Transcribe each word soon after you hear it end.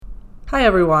Hi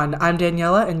everyone, I'm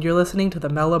Daniela and you're listening to the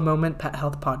Mellow Moment Pet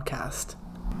Health Podcast.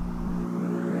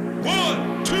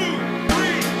 1, 2,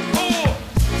 3,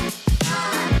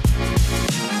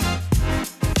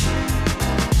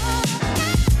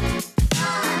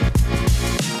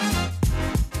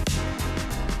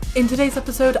 4. In today's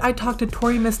episode, I talked to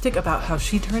Tori Mystic about how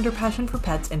she turned her passion for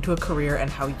pets into a career and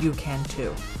how you can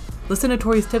too. Listen to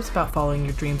Tori's tips about following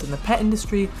your dreams in the pet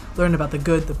industry, learn about the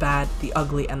good, the bad, the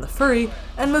ugly, and the furry,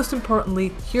 and most importantly,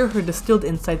 hear her distilled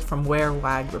insights from Wear,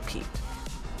 Wag, Repeat.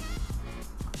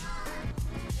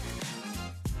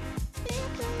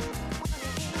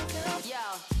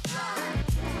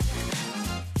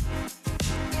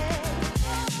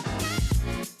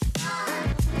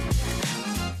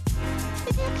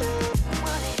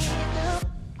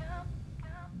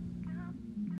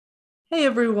 Hey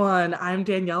everyone, I'm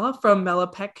Daniela from Mela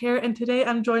Pet Care, and today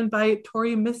I'm joined by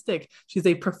Tori Mystic. She's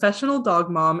a professional dog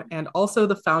mom and also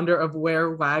the founder of Wear,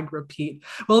 Wag, Repeat.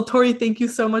 Well, Tori, thank you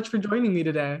so much for joining me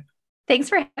today. Thanks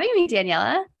for having me,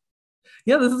 Daniela.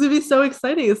 Yeah, this is going to be so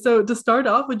exciting. So to start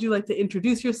off, would you like to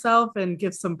introduce yourself and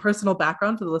give some personal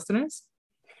background to the listeners?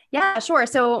 Yeah, sure.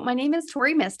 So my name is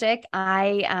Tori Mystic.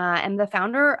 I am the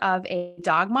founder of a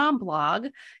dog mom blog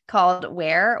called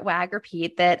Wear, Wag,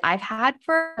 Repeat that I've had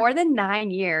for more than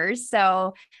 9 years.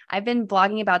 So I've been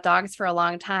blogging about dogs for a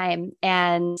long time.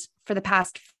 And for the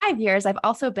past 5 years, I've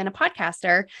also been a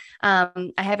podcaster.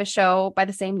 I have a show by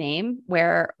the same name,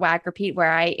 Wear, Wag, Repeat,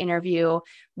 where I interview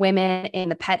women in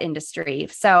the pet industry.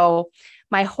 So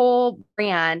my whole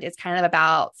brand is kind of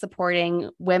about supporting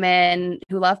women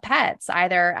who love pets,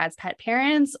 either as pet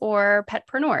parents or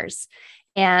petpreneurs.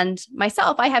 And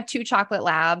myself, I have 2 chocolate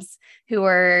labs who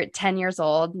are 10 years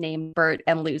old, named Bert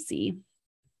and Lucy.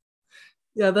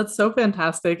 Yeah, that's so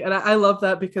fantastic. And I love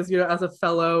that because, as a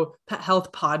fellow pet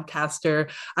health podcaster,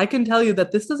 I can tell you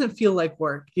that this doesn't feel like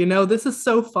work. This is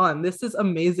so fun. This is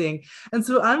amazing. And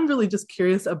so I'm really just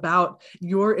curious about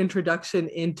your introduction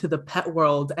into the pet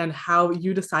world and how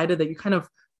you decided that you kind of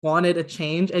wanted a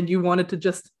change and you wanted to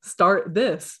just start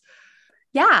this.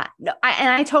 Yeah, no,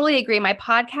 I totally agree. My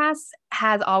podcast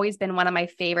has always been one of my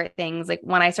favorite things. Like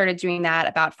when I started doing that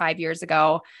about 5 years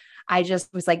ago, I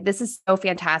just was like, this is so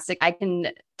fantastic. I can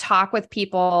talk with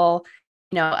people,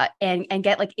 and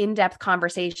get like in-depth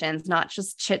conversations, not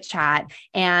just chit chat,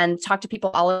 and talk to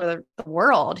people all over the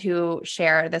world who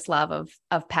share this love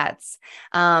of pets.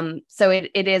 So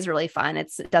it is really fun.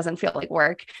 It doesn't feel like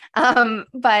work.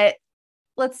 But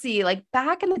let's see, like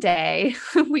back in the day,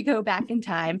 we go back in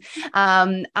time.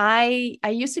 I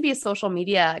used to be a social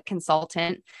media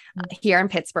consultant here in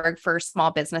Pittsburgh for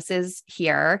small businesses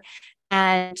here.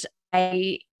 And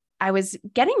I was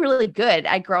getting really good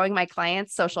at growing my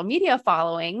clients' social media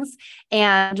followings.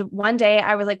 And one day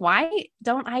I was like, why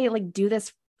don't I like do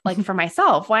this like for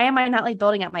myself? Why am I not like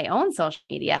building up my own social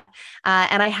media?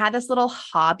 And I had this little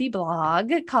hobby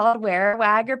blog called Wear,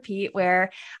 Wag, Repeat,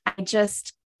 where I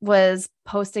just was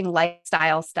posting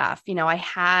lifestyle stuff. I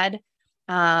had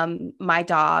my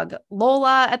dog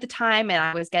Lola at the time, and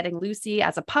I was getting Lucy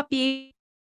as a puppy.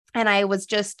 And I was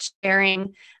just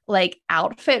sharing like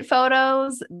outfit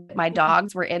photos. My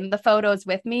dogs were in the photos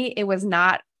with me. It was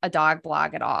not a dog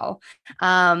blog at all.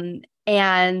 So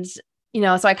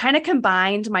I kind of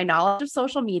combined my knowledge of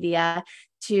social media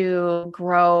to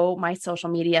grow my social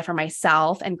media for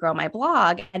myself and grow my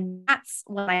blog. And that's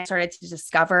when I started to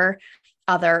discover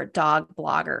other dog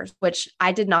bloggers, which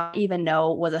I did not even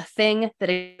know was a thing that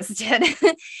existed.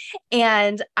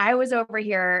 And I was over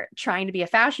here trying to be a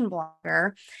fashion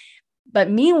blogger. But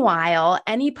meanwhile,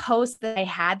 any posts that I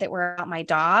had that were about my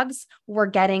dogs were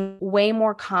getting way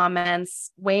more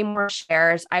comments, way more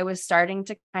shares. I was starting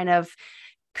to kind of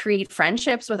create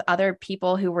friendships with other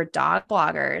people who were dog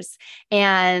bloggers.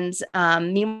 And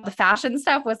meanwhile, the fashion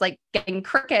stuff was like getting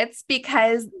crickets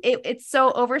because it's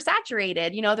so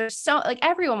oversaturated. There's so like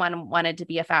everyone wanted to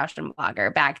be a fashion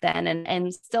blogger back then.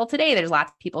 And still today, there's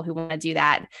lots of people who want to do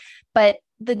that. But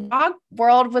the dog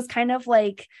world was kind of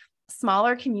like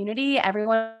smaller community,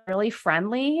 everyone really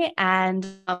friendly. And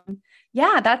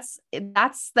that's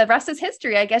the rest is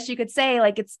history. I guess you could say,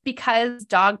 like, it's because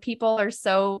dog people are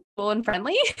so cool and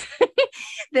friendly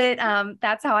that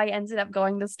that's how I ended up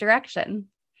going this direction.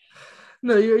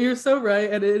 No, you're so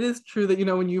right. And it is true that,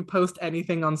 when you post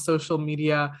anything on social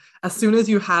media, as soon as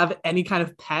you have any kind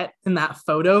of pet in that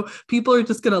photo, people are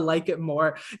just going to like it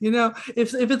more.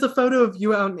 If it's a photo of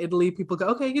you out in Italy, people go,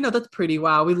 okay, that's pretty.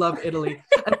 Wow, we love Italy.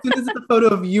 As soon as it's a photo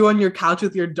of you on your couch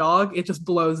with your dog, it just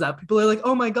blows up. People are like,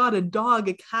 oh my God, a dog,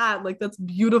 a cat, like that's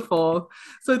beautiful.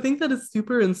 So I think that is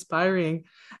super inspiring.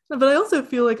 But I also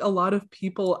feel like a lot of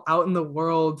people out in the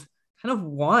world kind of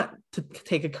want to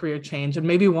take a career change and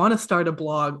maybe want to start a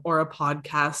blog or a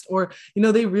podcast, or,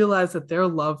 they realize that their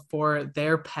love for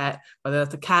their pet, whether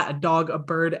that's a cat, a dog, a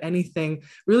bird, anything,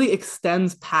 really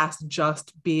extends past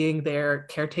just being their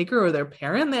caretaker or their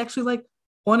parent. They actually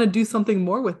want to do something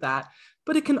more with that.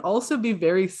 But it can also be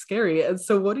very scary. And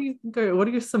so what do you think what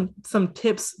are some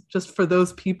tips just for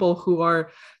those people who are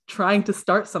trying to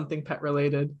start something pet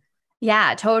related?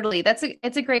 Yeah, totally.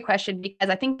 It's a great question, because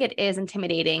I think it is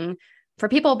intimidating for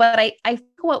people, but I think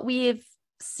what we've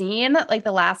seen like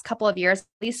the last couple of years, at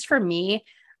least for me,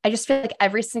 I just feel like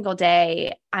every single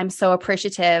day I'm so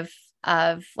appreciative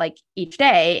of like each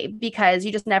day, because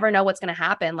you just never know what's going to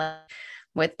happen. Like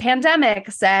with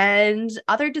pandemics and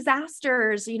other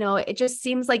disasters, it just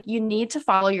seems like you need to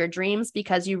follow your dreams,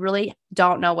 because you really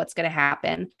don't know what's going to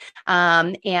happen.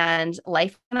 And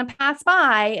life is going to pass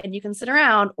by and you can sit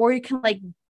around, or you can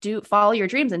follow your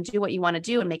dreams and do what you want to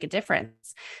do and make a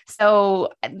difference.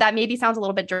 So that maybe sounds a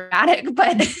little bit dramatic,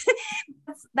 but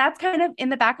that's kind of in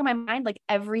the back of my mind, like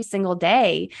every single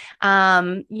day,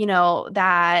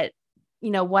 that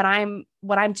what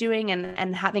I'm doing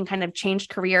and having kind of changed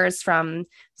careers from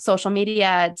social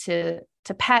media to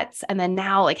pets. And then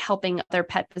now like helping other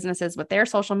pet businesses with their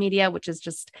social media, which is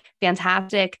just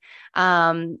fantastic.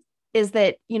 Is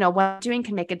that, what I'm doing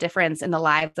can make a difference in the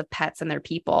lives of pets and their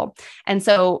people. And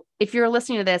so if you're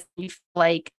listening to this, you feel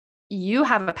like you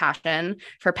have a passion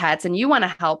for pets and you want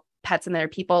to help pets and their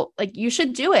people, like you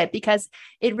should do it, because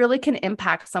it really can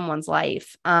impact someone's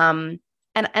life. And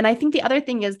I think the other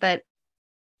thing is that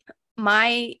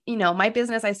my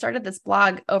business, I started this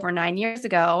blog over 9 years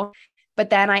ago, but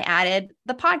then I added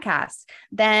the podcast,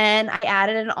 then I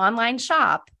added an online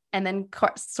shop, and then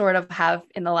sort of have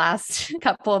in the last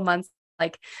couple of months,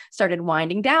 like started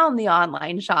winding down the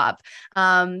online shop.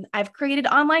 I've created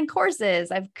online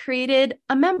courses. I've created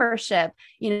a membership.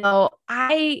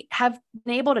 I have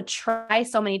been able to try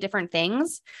so many different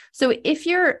things. So if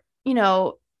you're,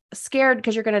 scared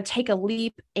because you're going to take a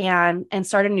leap and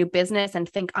start a new business and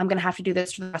think I'm going to have to do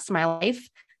this for the rest of my life,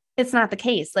 it's not the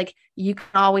case. Like you can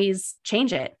always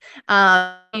change it.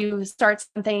 You start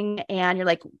something and you're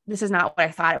like, this is not what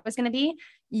I thought it was going to be.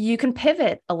 You can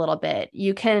pivot a little bit.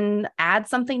 You can add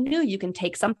something new. You can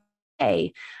take something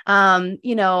away.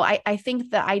 I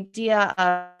think the idea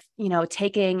of,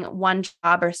 taking one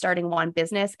job or starting one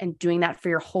business and doing that for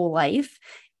your whole life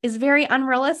is very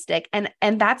unrealistic. And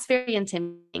that's very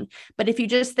intimidating. But if you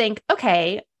just think,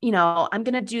 okay, I'm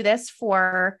going to do this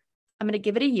I'm going to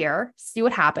give it a year, see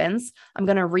what happens. I'm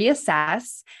going to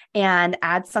reassess and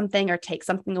add something or take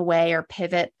something away or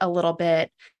pivot a little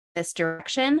bit this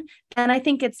direction. And I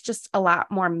think it's just a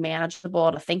lot more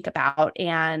manageable to think about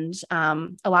and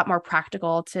a lot more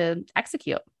practical to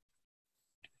execute.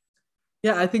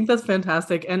 Yeah, I think that's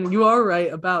fantastic. And you are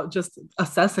right about just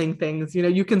assessing things.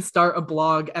 You can start a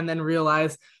blog and then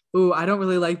realize, oh, I don't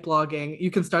really like blogging.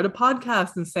 You can start a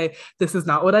podcast and say, this is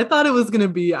not what I thought it was going to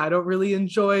be. I don't really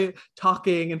enjoy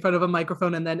talking in front of a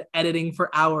microphone and then editing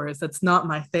for hours. That's not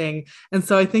my thing. And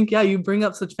so I think, yeah, you bring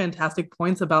up such fantastic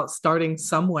points about starting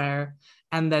somewhere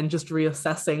and then just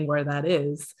reassessing where that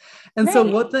is. And Right. So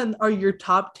what then are your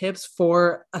top tips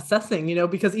for assessing,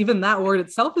 because even that word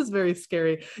itself is very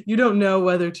scary. You don't know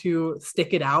whether to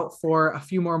stick it out for a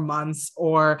few more months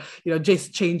or,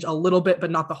 just change a little bit,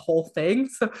 but not the whole thing.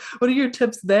 So what are your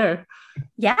tips there?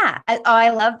 Yeah. I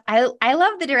love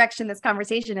the direction this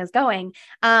conversation is going.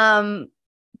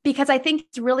 Because I think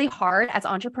it's really hard as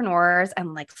entrepreneurs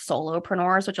and like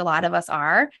solopreneurs, which a lot of us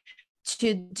are,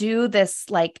 to do this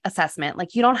like assessment.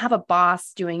 Like you don't have a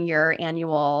boss doing your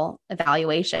annual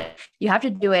evaluation. You have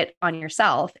to do it on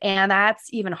yourself. And that's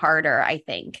even harder, I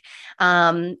think.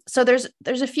 So there's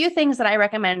a few things that I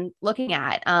recommend looking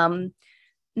at.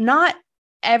 Not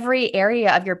every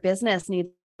area of your business needs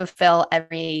to fulfill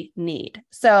every need.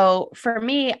 So for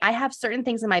me, I have certain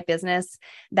things in my business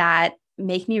that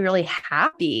make me really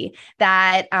happy,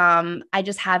 that I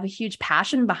just have a huge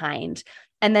passion behind.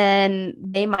 And then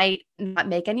they might not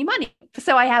make any money.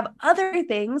 So I have other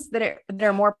things that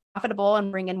are more profitable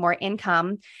and bring in more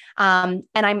income. And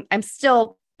I'm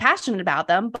still passionate about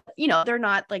them, but they're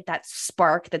not like that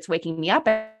spark that's waking me up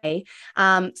every day.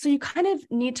 So you kind of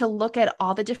need to look at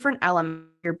all the different elements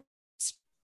of your business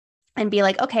and be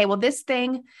like, okay, well, this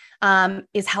thing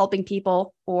is helping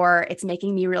people, or it's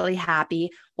making me really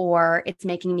happy, or it's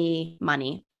making me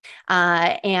money.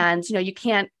 And you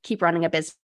can't keep running a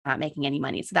business not making any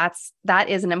money. So that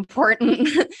is an important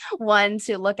one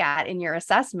to look at in your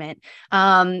assessment.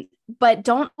 But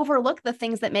don't overlook the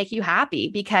things that make you happy,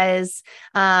 because,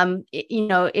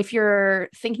 if you're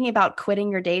thinking about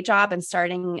quitting your day job and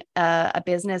starting a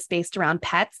business based around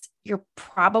pets, you're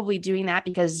probably doing that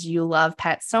because you love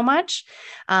pets so much.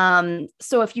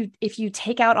 So if you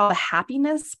take out all the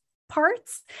happiness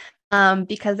parts,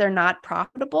 because they're not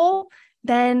profitable,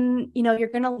 then, you're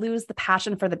going to lose the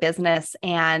passion for the business,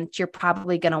 and you're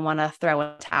probably going to want to throw in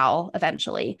a towel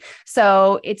eventually.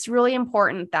 So it's really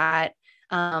important that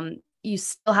you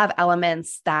still have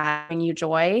elements that bring you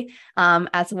joy,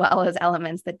 as well as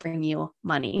elements that bring you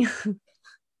money.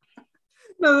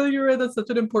 No, you're right. That's such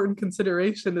an important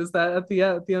consideration, is that at the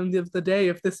end of the day,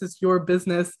 if this is your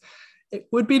business, it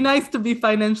would be nice to be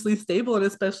financially stable. And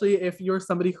especially if you're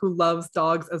somebody who loves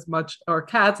dogs as much, or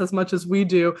cats as much as we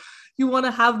do, you want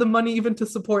to have the money even to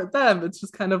support them. It's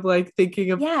just kind of like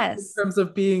thinking of in terms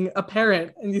of being a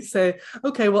parent, and you say,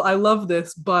 okay, well, I love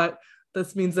this, but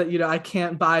this means that, I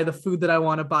can't buy the food that I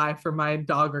want to buy for my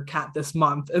dog or cat this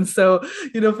month. And so,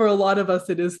 for a lot of us,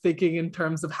 it is thinking in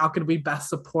terms of how can we best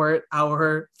support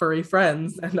our furry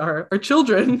friends and our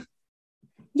children.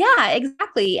 Yeah,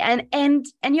 exactly. And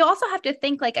you also have to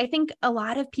think, like, I think a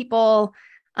lot of people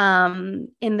in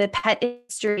the pet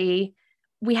industry,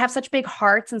 we have such big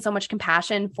hearts and so much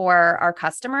compassion for our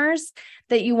customers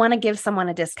that you want to give someone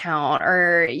a discount,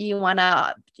 or you want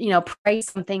to, price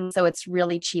something so it's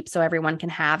really cheap so everyone can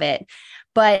have it.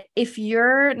 But if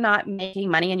you're not making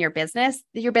money in your business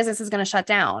is going to shut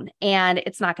down, and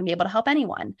it's not going to be able to help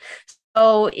anyone.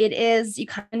 So you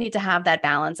kind of need to have that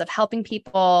balance of helping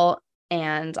people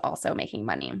and also making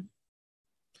money.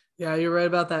 Yeah, you're right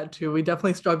about that too. We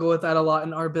definitely struggle with that a lot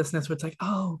in our business, where it's like,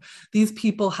 oh, these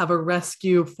people have a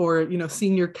rescue for,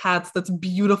 senior cats. That's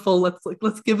beautiful.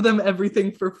 Let's give them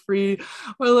everything for free.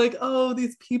 Or like, oh,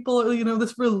 these people,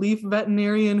 this relief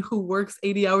veterinarian who works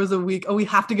 80 hours a week. Oh, we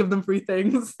have to give them free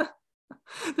things.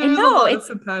 There's a lot of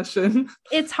compassion.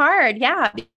 It's hard.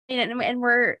 Yeah. And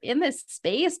we're in this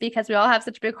space because we all have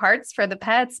such big hearts for the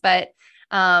pets, but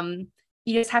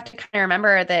you just have to kind of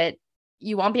remember that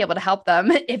you won't be able to help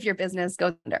them if your business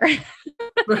goes under.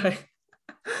 Right.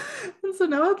 And so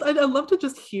now I'd love to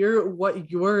just hear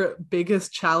what your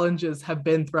biggest challenges have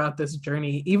been throughout this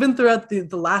journey, even throughout the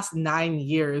last 9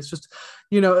 years. Just,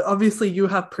 obviously you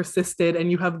have persisted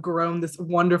and you have grown this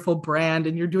wonderful brand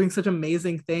and you're doing such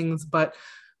amazing things, but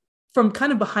from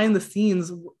kind of behind the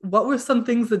scenes, what were some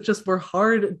things that just were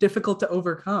hard, difficult to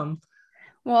overcome?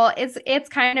 Well, it's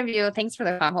kind of you. Thanks for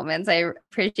the compliments. I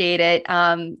appreciate it.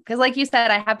 Because like you said,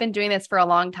 I have been doing this for a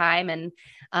long time. And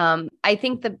I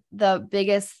think the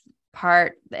biggest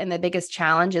part and the biggest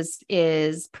challenge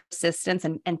is persistence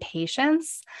and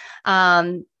patience.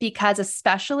 Because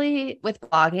especially with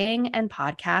blogging and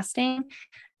podcasting,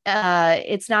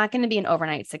 it's not going to be an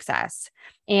overnight success.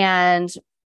 And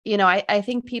I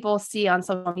think people see on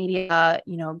social media,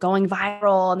 going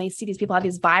viral, and they see these people have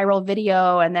these viral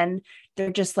video, and then they're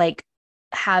just like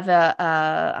have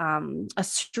a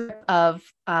strip of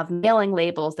mailing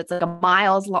labels that's like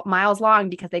miles long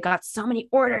because they got so many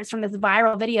orders from this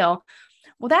viral video.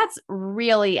 Well, that's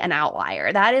really an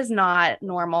outlier. That is not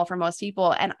normal for most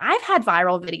people. And I've had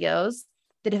viral videos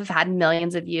that have had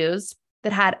millions of views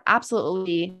that had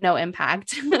absolutely no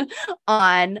impact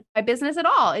on my business at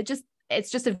all. It's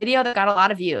just a video that got a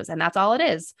lot of views, and that's all it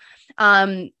is.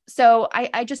 So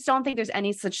I just don't think there's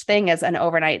any such thing as an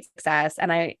overnight success.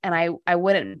 And I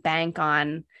wouldn't bank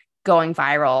on going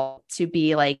viral to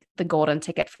be like the golden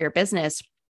ticket for your business.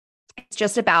 It's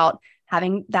just about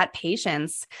having that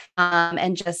patience.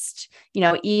 And just,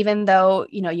 even though,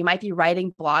 you might be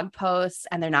writing blog posts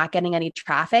and they're not getting any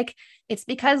traffic, it's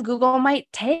because Google might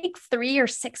take 3 or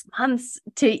 6 months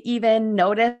to even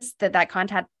notice that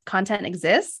content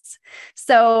exists.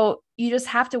 So you just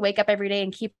have to wake up every day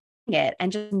and keep it,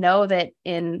 and just know that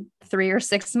in 3 or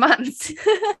 6 months,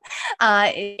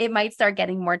 it might start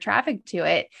getting more traffic to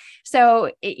it.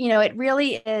 So, it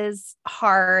really is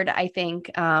hard, I think,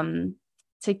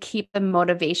 to keep the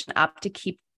motivation up, to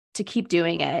keep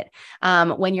doing it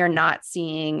when you're not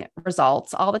seeing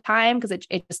results all the time, because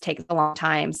it just takes a long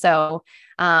time. So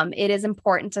it is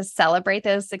important to celebrate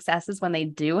those successes when they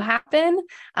do happen,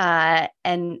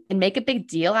 and make a big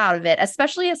deal out of it,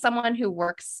 especially as someone who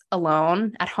works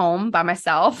alone at home by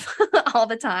myself all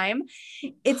the time.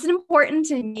 It's important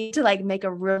to me to like make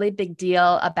a really big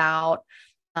deal about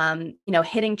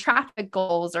hitting traffic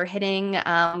goals, or hitting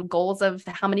goals of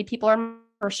how many people are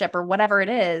membership or whatever it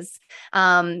is.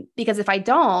 Because if I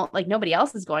don't, like, nobody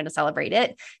else is going to celebrate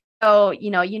it. So,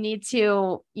 you need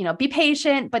to, be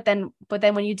patient, but then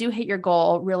when you do hit your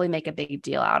goal, really make a big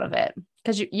deal out of it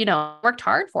because you worked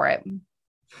hard for it.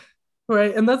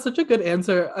 Right. And that's such a good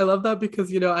answer. I love that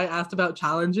because, I asked about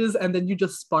challenges and then you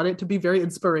just spun it to be very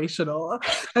inspirational.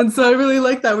 And so I really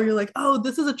like that where you're like, oh,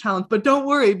 this is a challenge, but don't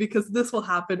worry because this will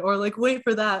happen, or like, wait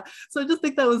for that. So I just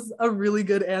think that was a really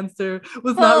good answer.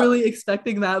 Was not really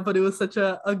expecting that, but it was such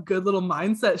a good little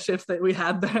mindset shift that we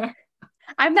had there.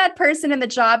 I'm that person in the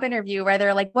job interview where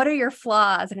they're like, what are your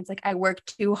flaws? And it's like, I work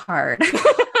too hard.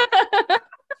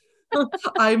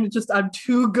 I'm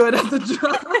too good at the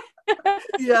job.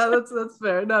 Yeah, that's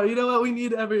fair. No, you know what? We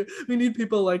need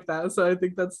people like that. So I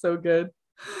think that's so good.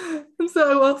 And so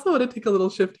I also want to take a little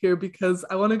shift here because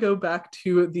I want to go back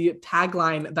to the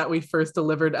tagline that we first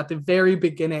delivered at the very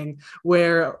beginning,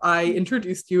 where I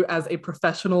introduced you as a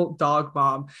professional dog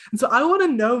mom. And so I want to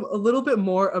know a little bit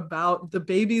more about the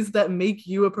babies that make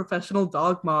you a professional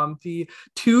dog mom, the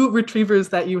 2 retrievers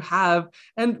that you have,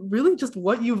 and really just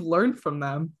what you've learned from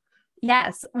them.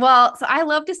 Yes. Well, so I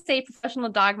love to say professional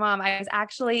dog mom. I was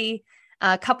actually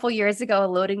a couple years ago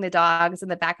loading the dogs in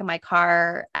the back of my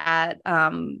car at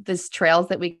these trails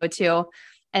that we go to,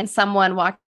 and someone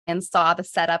walked and saw the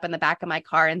setup in the back of my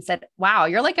car and said, wow,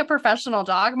 you're like a professional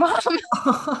dog mom.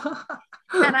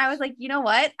 And I was like, you know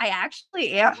what? I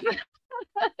actually am.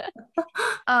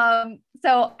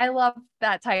 So I love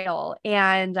that title,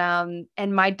 and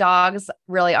my dogs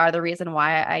really are the reason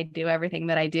why I do everything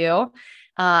that I do.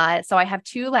 So I have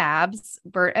 2 labs,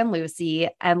 Bert and Lucy,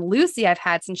 and Lucy I've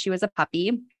had since she was a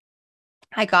puppy.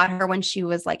 I got her when she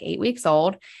was like 8 weeks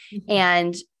old,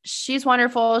 and she's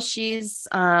wonderful. She's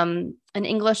an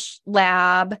English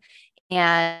lab,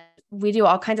 and we do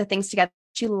all kinds of things together.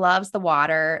 She loves the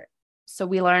water. So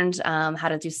we learned how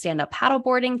to do stand-up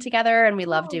paddleboarding together, and we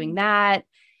love doing that.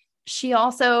 She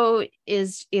also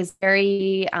is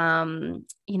very,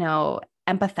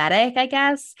 empathetic, I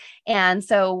guess. And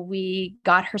so we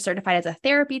got her certified as a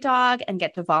therapy dog and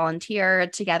get to volunteer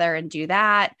together and do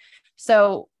that.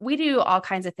 So we do all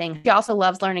kinds of things. She also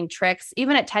loves learning tricks.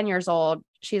 Even at 10 years old,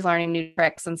 she's learning new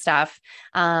tricks and stuff.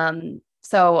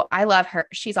 So I love her.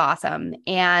 She's awesome.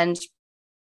 And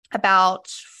about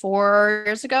 4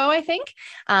 years ago, I think,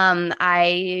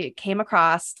 I came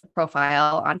across a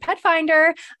profile on Pet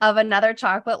Finder of another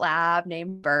chocolate lab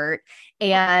named Bert.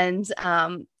 And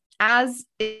as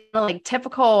like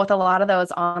typical with a lot of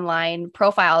those online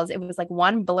profiles, it was like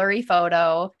one blurry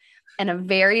photo and a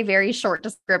very, very short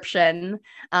description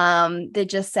that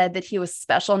just said that he was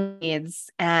special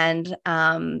needs. And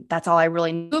that's all I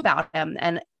really knew about him.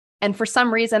 And for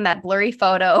some reason, that blurry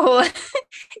photo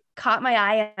caught my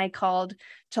eye, and I called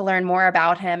to learn more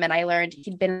about him. And I learned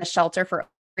he'd been in a shelter for over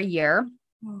a year.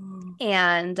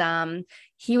 And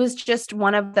he was just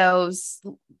one of those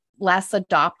less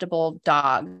adoptable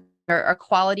dogs, or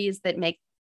qualities that make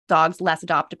dogs less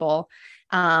adoptable.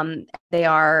 They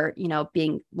are,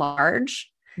 being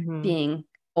large, being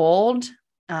old,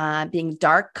 being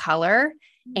dark color,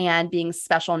 and being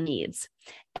special needs.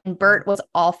 And Bert was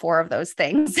all 4 of those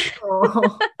things.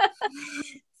 Oh.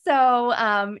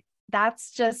 So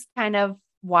that's just kind of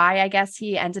why I guess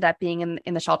he ended up being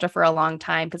in the shelter for a long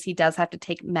time, because he does have to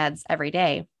take meds every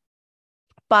day.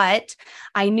 But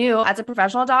I knew as a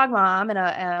professional dog mom and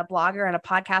a blogger and a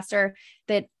podcaster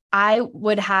that I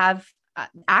would have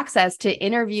access to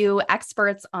interview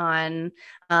experts on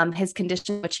his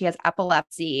condition, which he has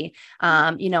epilepsy.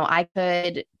 I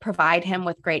could provide him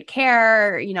with great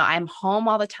care. I'm home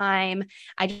all the time.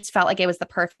 I just felt like it was the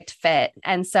perfect fit.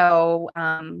 And so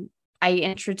I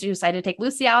had to take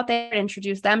Lucy out there and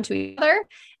introduce them to each other,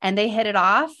 and they hit it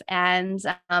off. And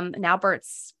now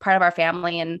Bert's part of our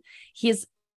family, and he's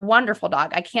a wonderful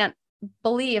dog. I can't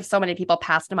believe so many people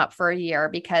passed him up for a year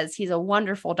because he's a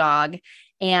wonderful dog.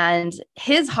 And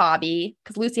his hobby,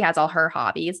 because Lucy has all her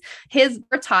hobbies,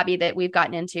 Bert's hobby that we've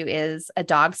gotten into is a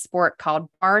dog sport called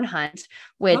barn hunt,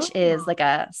 which is like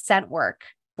a scent work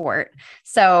sport.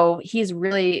 So he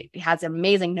has an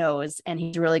amazing nose, and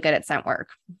he's really good at scent work.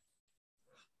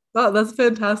 Oh, that's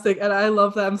fantastic. And I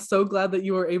love that. I'm so glad that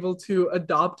you were able to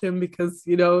adopt him because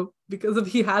if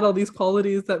he had all these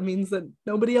qualities, that means that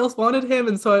nobody else wanted him.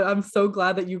 And so I'm so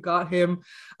glad that you got him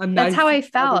That's how I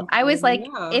felt. I was like,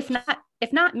 if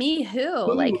not me,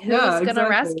 who? Like, who's going to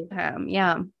rescue him?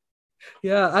 Yeah.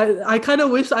 Yeah, I kind of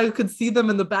wish I could see them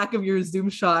in the back of your Zoom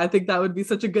shot. I think that would be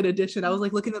such a good addition. I was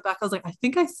like looking in the back. I was like, I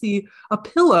think I see a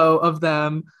pillow of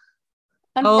them.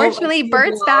 Unfortunately,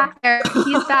 Bert's back there.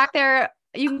 He's back there.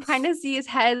 You can kind of see his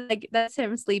head, like that's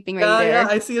him sleeping right there. Yeah,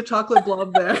 I see a chocolate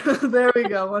blob there. There we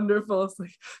go. Wonderful. It's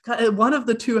like, God, one of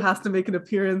the 2 has to make an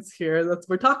appearance here.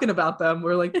 We're talking about them.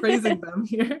 We're like praising them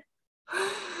here.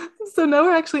 So now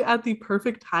we're actually at the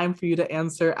perfect time for you to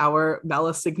answer our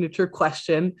Mala signature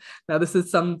question. Now, this is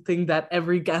something that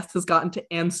every guest has gotten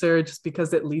to answer just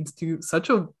because it leads to such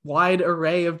a wide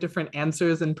array of different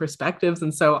answers and perspectives.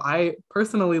 And so I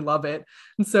personally love it.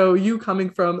 And so you coming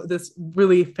from this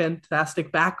really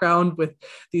fantastic background with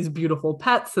these beautiful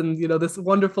pets and, this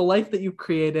wonderful life that you've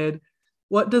created,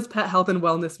 what does pet health and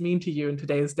wellness mean to you in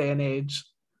today's day and age?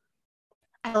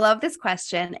 I love this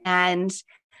question. And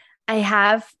I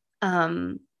have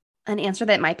an answer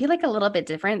that might be like a little bit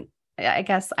different. I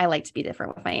guess I like to be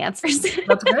different with my answers.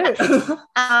 That's great.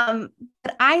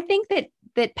 But I think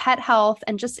that pet health,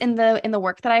 and just in the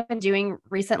work that I've been doing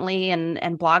recently,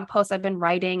 and blog posts I've been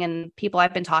writing and people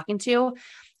I've been talking to,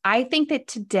 I think that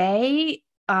today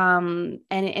and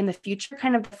in the future,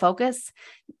 kind of the focus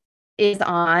is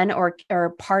on, or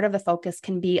part of the focus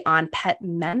can be on pet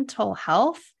mental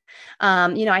health.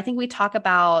 I think we talk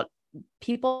about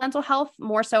people mental health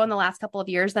more so in the last couple of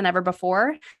years than ever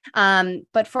before.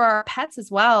 But for our pets as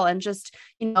well, and just,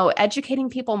 educating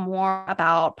people more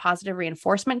about positive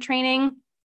reinforcement training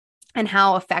and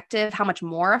how much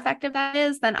more effective that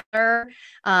is than other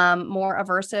more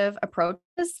aversive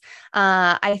approaches.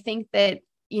 I think that,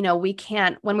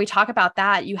 when we talk about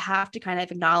that, you have to kind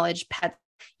of acknowledge pets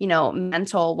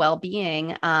mental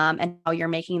well-being, and how you're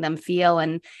making them feel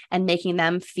and making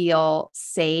them feel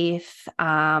safe,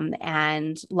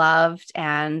 and loved,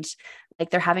 and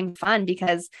like they're having fun,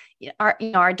 because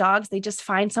our dogs, they just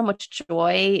find so much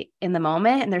joy in the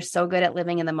moment, and they're so good at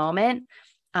living in the moment.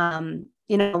 A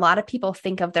lot of people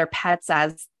think of their pets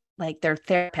as like their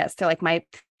therapist. They're like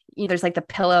there's like the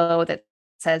pillow that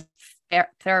says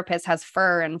therapist has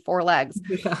fur and four legs.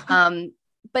 Yeah.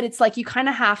 But it's like, you kind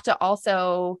of have to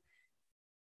also,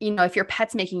 if your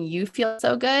pet's making you feel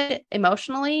so good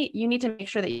emotionally, you need to make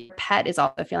sure that your pet is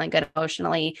also feeling good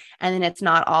emotionally. And then it's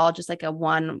not all just like a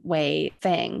one-way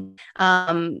thing.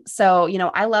 So,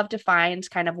 I love to find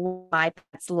kind of what my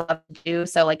pets love to do.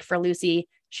 So like for Lucy,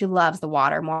 she loves the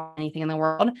water more than anything in the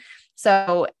world.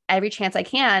 So every chance I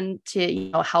can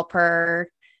to, help her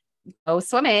go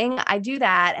swimming, I do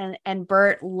that. And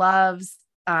Bert loves,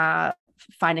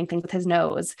 finding things with his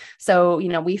nose. So,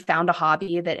 we found a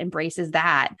hobby that embraces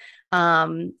that,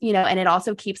 and it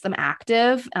also keeps them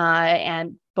active,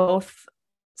 and both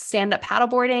stand-up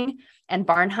paddleboarding and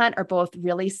barn hunt are both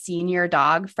really senior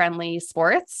dog friendly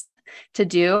sports to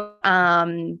do,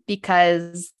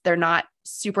 because they're not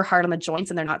super hard on the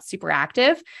joints and they're not super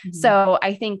active. Mm-hmm. So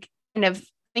I think kind of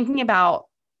thinking about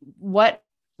what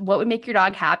would make your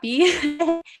dog happy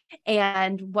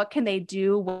and what can they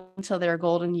do until their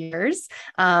golden years,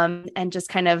 and just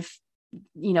kind of,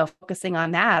 focusing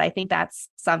on that. I think that's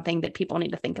something that people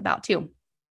need to think about too.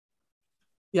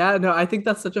 Yeah, no, I think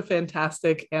that's such a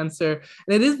fantastic answer.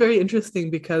 And it is very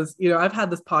interesting because, I've had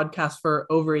this podcast for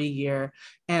over a year.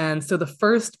 And so the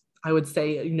first, I would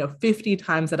say, 50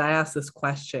 times that I asked this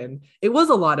question, it was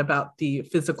a lot about the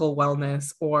physical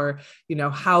wellness, or,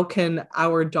 how can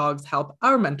our dogs help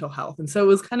our mental health? And so it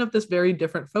was kind of this very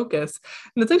different focus.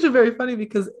 And it's actually very funny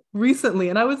because recently,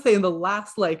 and I would say in the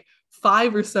last like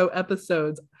 5 or so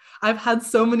episodes, I've had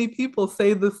so many people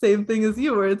say the same thing as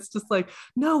you, where it's just like,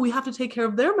 no, we have to take care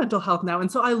of their mental health now.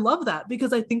 And so I love that,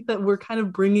 because I think that we're kind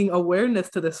of bringing awareness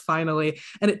to this finally.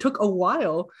 And it took a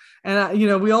while. And,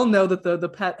 we all know that the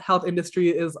pet health industry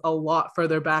is a lot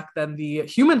further back than the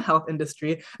human health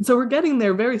industry. And so we're getting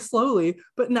there very slowly,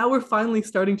 but now we're finally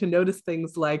starting to notice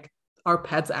things like our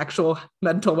pet's actual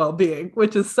mental well-being,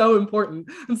 which is so important.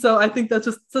 And so I think that's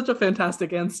just such a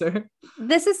fantastic answer.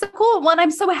 This is so cool. Well, I'm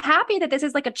so happy that this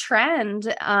is like a trend,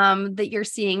 that you're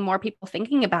seeing more people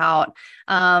thinking about.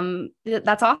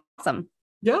 That's awesome.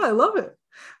 Yeah, I love it.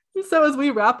 And so as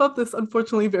we wrap up this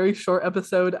unfortunately very short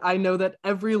episode, I know that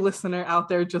every listener out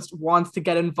there just wants to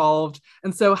get involved.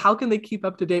 And so how can they keep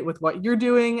up to date with what you're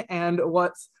doing and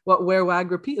what Wear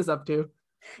Wag Repeat is up to?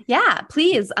 Yeah,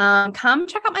 please come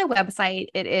check out my website.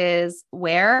 It is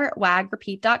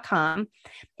wearwagrepeat.com.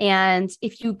 And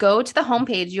if you go to the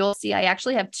homepage, you'll see I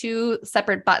actually have 2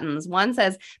 separate buttons. One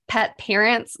says Pet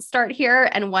Parents Start Here,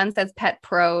 and one says Pet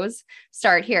Pros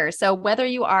Start Here. So whether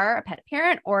you are a pet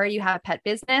parent or you have a pet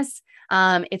business,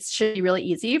 it should be really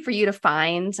easy for you to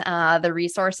find the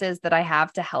resources that I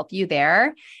have to help you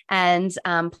there. And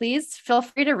please feel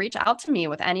free to reach out to me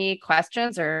with any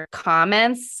questions or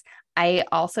comments. I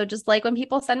also just like when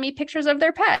people send me pictures of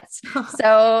their pets.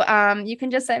 So you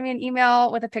can just send me an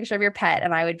email with a picture of your pet,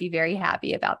 and I would be very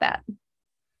happy about that.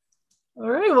 All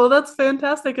right. Well, that's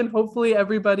fantastic. And hopefully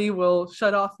everybody will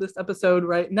shut off this episode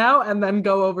right now and then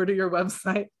go over to your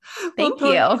website. Thank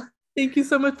you. Thank you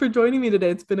so much for joining me today.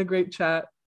 It's been a great chat.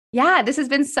 Yeah, this has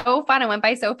been so fun. It went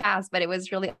by so fast, but it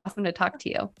was really awesome to talk to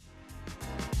you.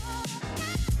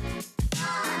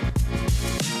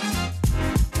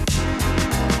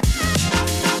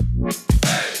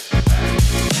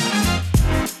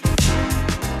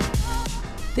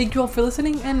 Thank you all for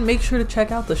listening, and make sure to check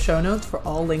out the show notes for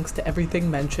all links to everything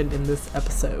mentioned in this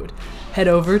episode. Head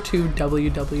over to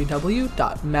www.mela.ai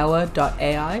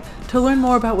to learn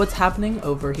more about what's happening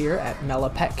over here at Mela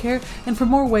Pet Care and for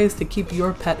more ways to keep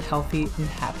your pet healthy and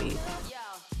happy.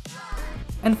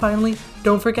 And finally,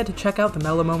 don't forget to check out the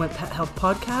Mela Moment Pet Health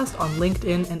Podcast on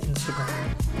LinkedIn and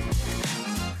Instagram.